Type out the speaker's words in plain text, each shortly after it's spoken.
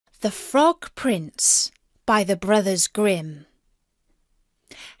The Frog Prince by the Brothers Grimm.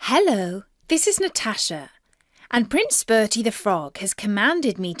 Hello, this is Natasha, and Prince Bertie the Frog has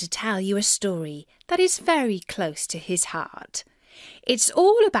commanded me to tell you a story that is very close to his heart. It's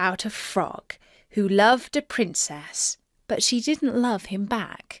all about a frog who loved a princess, but she didn't love him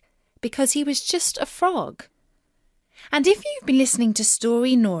back because he was just a frog. And if you've been listening to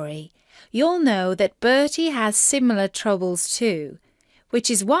Story Nori, you'll know that Bertie has similar troubles too, which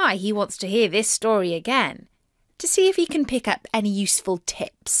is why he wants to hear this story again, to see if he can pick up any useful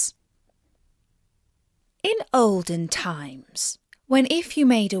tips. In olden times, when if you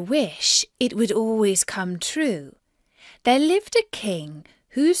made a wish, it would always come true, there lived a king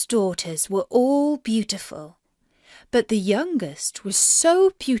whose daughters were all beautiful, but the youngest was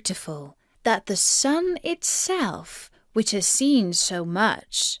so beautiful that the sun itself, which has seen so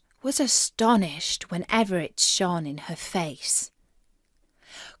much, was astonished whenever it shone in her face.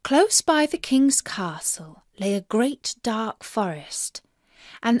 Close by the king's castle lay a great dark forest,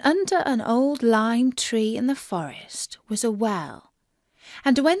 and under an old lime tree in the forest was a well.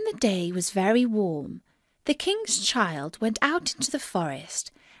 And when the day was very warm, the king's child went out into the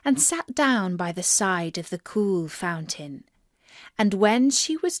forest and sat down by the side of the cool fountain. And when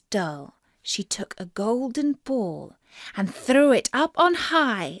she was dull, she took a golden ball and threw it up on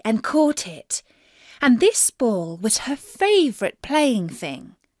high and caught it, and this ball was her favourite playing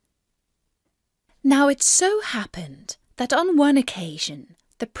thing. Now it so happened that on one occasion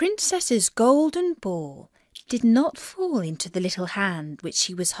the princess's golden ball did not fall into the little hand which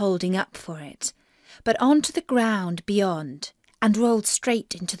she was holding up for it, but onto the ground beyond, and rolled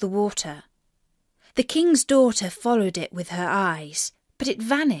straight into the water. The king's daughter followed it with her eyes, but it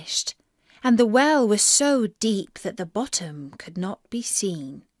vanished, and the well was so deep that the bottom could not be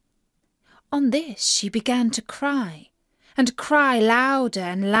seen. On this she began to cry, and cry louder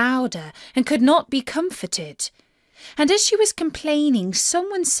and louder, and could not be comforted. And as she was complaining,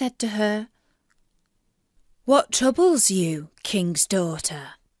 someone said to her, "What troubles you, king's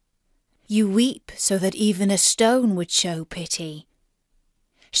daughter? You weep so that even a stone would show pity."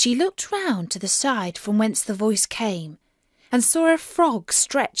 She looked round to the side from whence the voice came, and saw a frog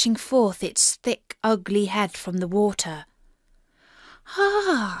stretching forth its thick, ugly head from the water.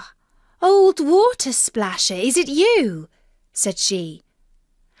 "Ah, old water splasher, is it you?" said she.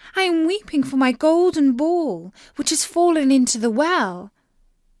 "I am weeping for my golden ball, which has fallen into the well."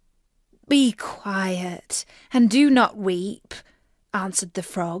 "Be quiet, and do not weep," answered the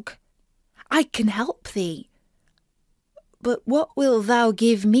frog. "I can help thee." "But what wilt thou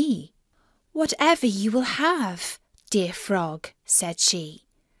give me?" "Whatever you will have, dear frog," said she.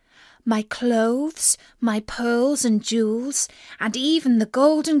 "My clothes, my pearls and jewels, and even the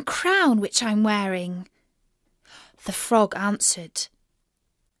golden crown which I'm wearing." The frog answered,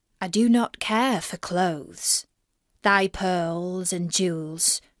 "I do not care for clothes, thy pearls and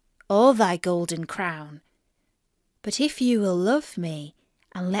jewels, or thy golden crown. But if you will love me,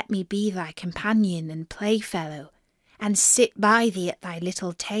 and let me be thy companion and playfellow, and sit by thee at thy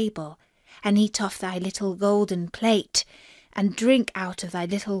little table, and eat off thy little golden plate, and drink out of thy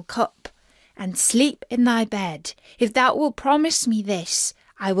little cup, and sleep in thy bed, if thou wilt promise me this,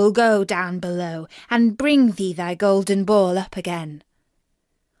 I will go down below, and bring thee thy golden ball up again."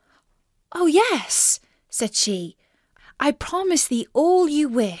 "Oh yes," said she, "I promise thee all you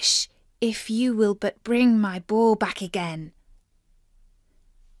wish, if you will but bring my ball back again."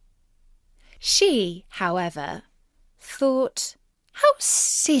 She, however, thought, "How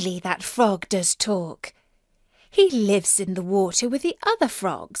silly that frog does talk. He lives in the water with the other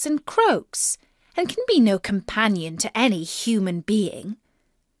frogs and croaks, and can be no companion to any human being."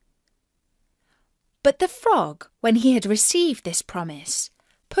 But the frog, when he had received this promise,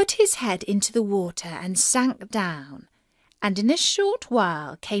 put his head into the water and sank down, and in a short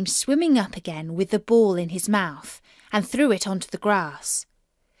while came swimming up again with the ball in his mouth, and threw it onto the grass.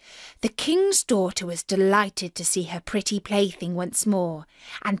 The king's daughter was delighted to see her pretty plaything once more,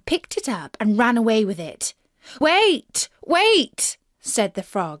 and picked it up and ran away with it. "Wait, wait," said the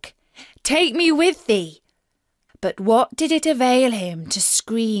frog. "Take me with thee." But what did it avail him to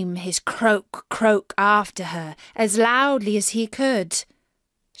scream his croak, croak after her as loudly as he could?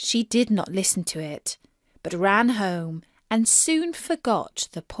 She did not listen to it, but ran home and soon forgot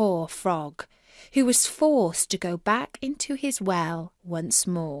the poor frog, who was forced to go back into his well once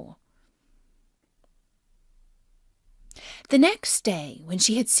more. The next day, when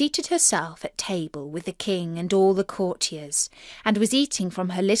she had seated herself at table with the king and all the courtiers, and was eating from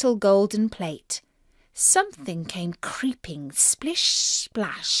her little golden plate, something came creeping splish,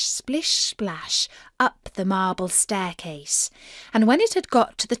 splash up the marble staircase, and when it had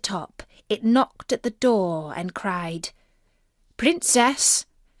got to the top, it knocked at the door and cried, "Princess,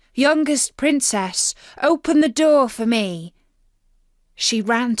 youngest princess, open the door for me." She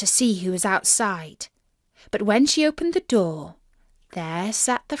ran to see who was outside, but when she opened the door, there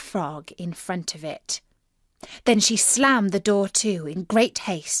sat the frog in front of it. Then she slammed the door to in great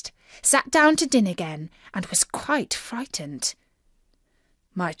haste, sat down to din again, and was quite frightened.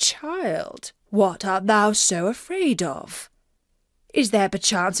 "My child, what art thou so afraid of? Is there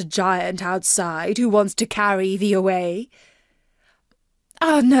perchance a giant outside who wants to carry thee away?"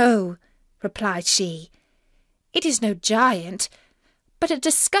 "Ah, no," replied she. "It is no giant, but a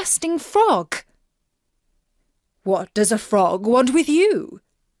disgusting frog." "What does a frog want with you?"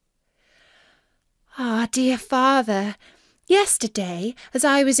 "Ah, dear father, yesterday, as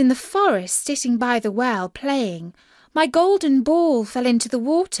I was in the forest sitting by the well playing, my golden ball fell into the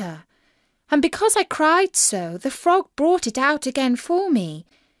water, and because I cried so, the frog brought it out again for me,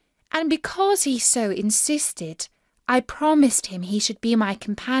 and because he so insisted, I promised him he should be my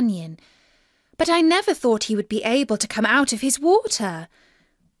companion, but I never thought he would be able to come out of his water.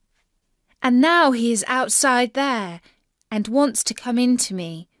 And now he is outside there, and wants to come into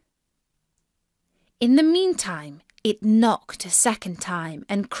me." In the meantime, it knocked a second time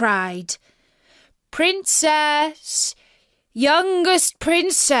and cried, "Princess, youngest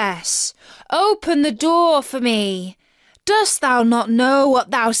princess, open the door for me. Dost thou not know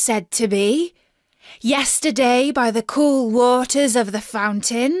what thou said to me yesterday by the cool waters of the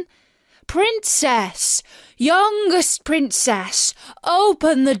fountain? Princess, youngest princess,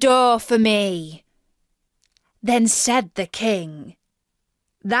 open the door for me." Then said the king,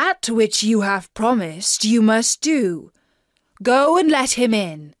 "That which you have promised you must do. Go and let him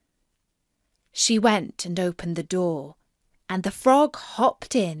in." She went and opened the door, and the frog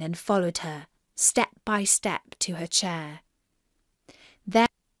hopped in and followed her, step by step, to her chair. There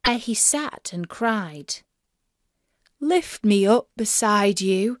he sat and cried, "Lift me up beside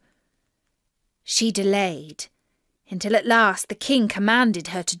you." She delayed, until at last the king commanded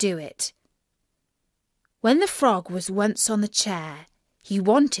her to do it. When the frog was once on the chair, he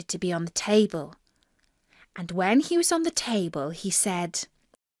wanted to be on the table, and when he was on the table he said,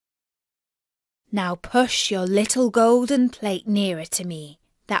 "Now push your little golden plate nearer to me,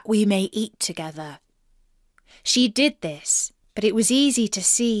 that we may eat together." She did this, but it was easy to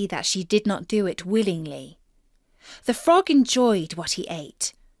see that she did not do it willingly. The frog enjoyed what he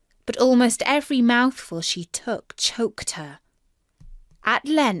ate, but almost every mouthful she took choked her. At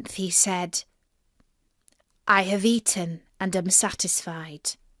length he said, "I have eaten and am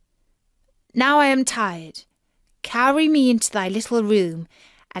satisfied. Now I am tired. Carry me into thy little room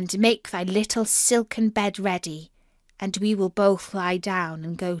and make thy little silken bed ready, and we will both lie down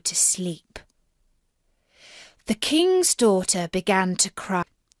and go to sleep." The king's daughter began to cry,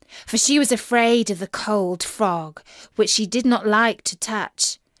 for she was afraid of the cold frog, which she did not like to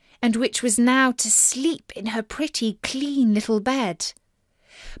touch, and which was now to sleep in her pretty, clean little bed.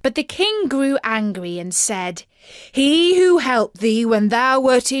 But the king grew angry and said, "He who helped thee when thou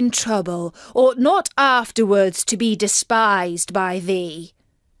wert in trouble ought not afterwards to be despised by thee."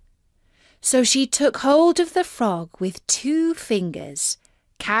 So she took hold of the frog with 2 fingers,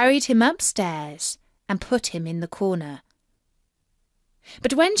 carried him upstairs, and put him in the corner.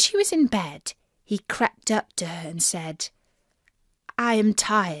 But when she was in bed, he crept up to her and said, "I am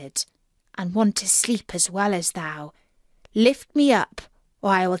tired, and want to sleep as well as thou. Lift me up,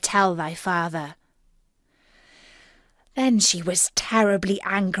 or I will tell thy father." Then she was terribly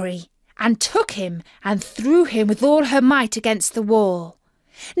angry, and took him and threw him with all her might against the wall.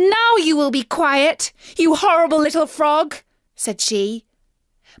 "Now you will be quiet, you horrible little frog," said she.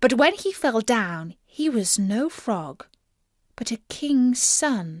 But when he fell down, he was no frog, but a king's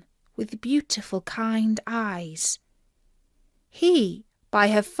son with beautiful kind eyes. He, by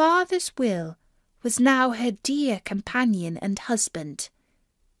her father's will, was now her dear companion and husband.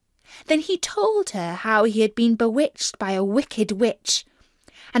 Then he told her how he had been bewitched by a wicked witch,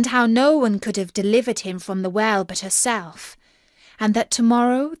 and how no one could have delivered him from the well but herself, and that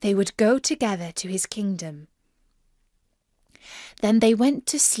tomorrow they would go together to his kingdom. Then they went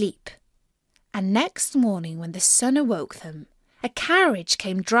to sleep, and next morning when the sun awoke them, a carriage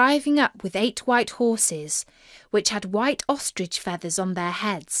came driving up with 8 white horses, which had white ostrich feathers on their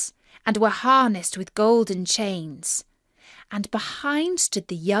heads, and were harnessed with golden chains. And behind stood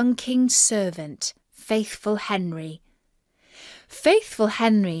the young king's servant, Faithful Henry. Faithful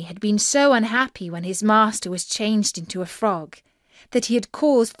Henry had been so unhappy when his master was changed into a frog, that he had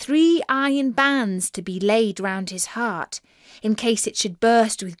caused 3 iron bands to be laid round his heart, in case it should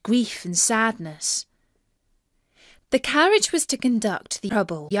burst with grief and sadness. The carriage was to conduct the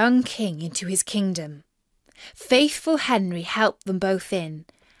troubled young king into his kingdom. Faithful Henry helped them both in,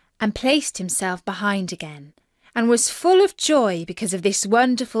 and placed himself behind again, and was full of joy because of this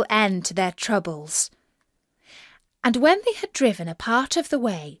wonderful end to their troubles. And when they had driven a part of the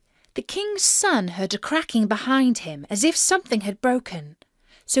way, the king's son heard a cracking behind him as if something had broken.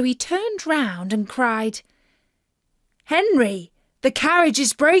 So he turned round and cried, "Henry, the carriage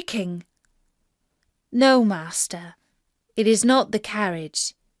is breaking." "No, master, it is not the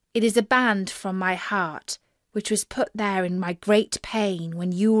carriage. It is a band from my heart, which was put there in my great pain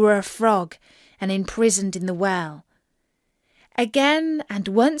when you were a frog and imprisoned in the well." Again and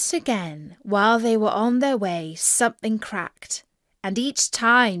once again, while they were on their way, something cracked, and each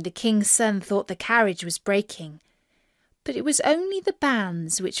time the king's son thought the carriage was breaking. But it was only the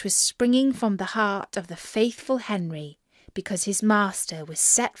bands which were springing from the heart of the faithful Henry, because his master was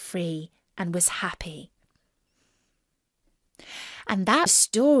set free and was happy. And that's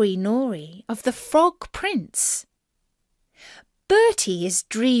Story Nori of the Frog Prince. Bertie is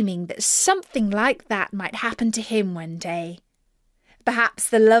dreaming that something like that might happen to him one day. Perhaps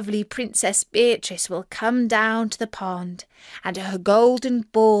the lovely Princess Beatrice will come down to the pond, and her golden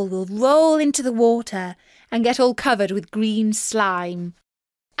ball will roll into the water and get all covered with green slime,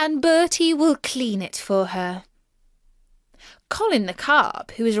 and Bertie will clean it for her. Colin the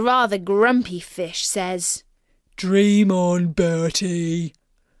carp, who is a rather grumpy fish, says, "Dream on, Bertie."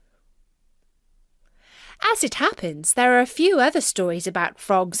 As it happens, there are a few other stories about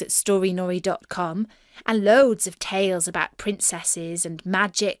frogs at storynori.com, and loads of tales about princesses and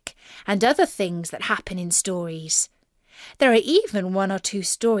magic and other things that happen in stories. There are even 1 or 2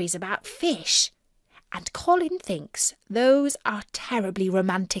 stories about fish, and Colin thinks those are terribly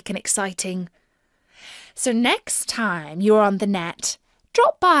romantic and exciting. So next time you're on the net,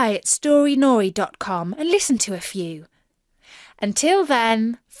 drop by at storynori.com and listen to a few. Until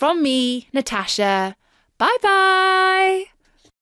then, from me, Natasha, bye-bye!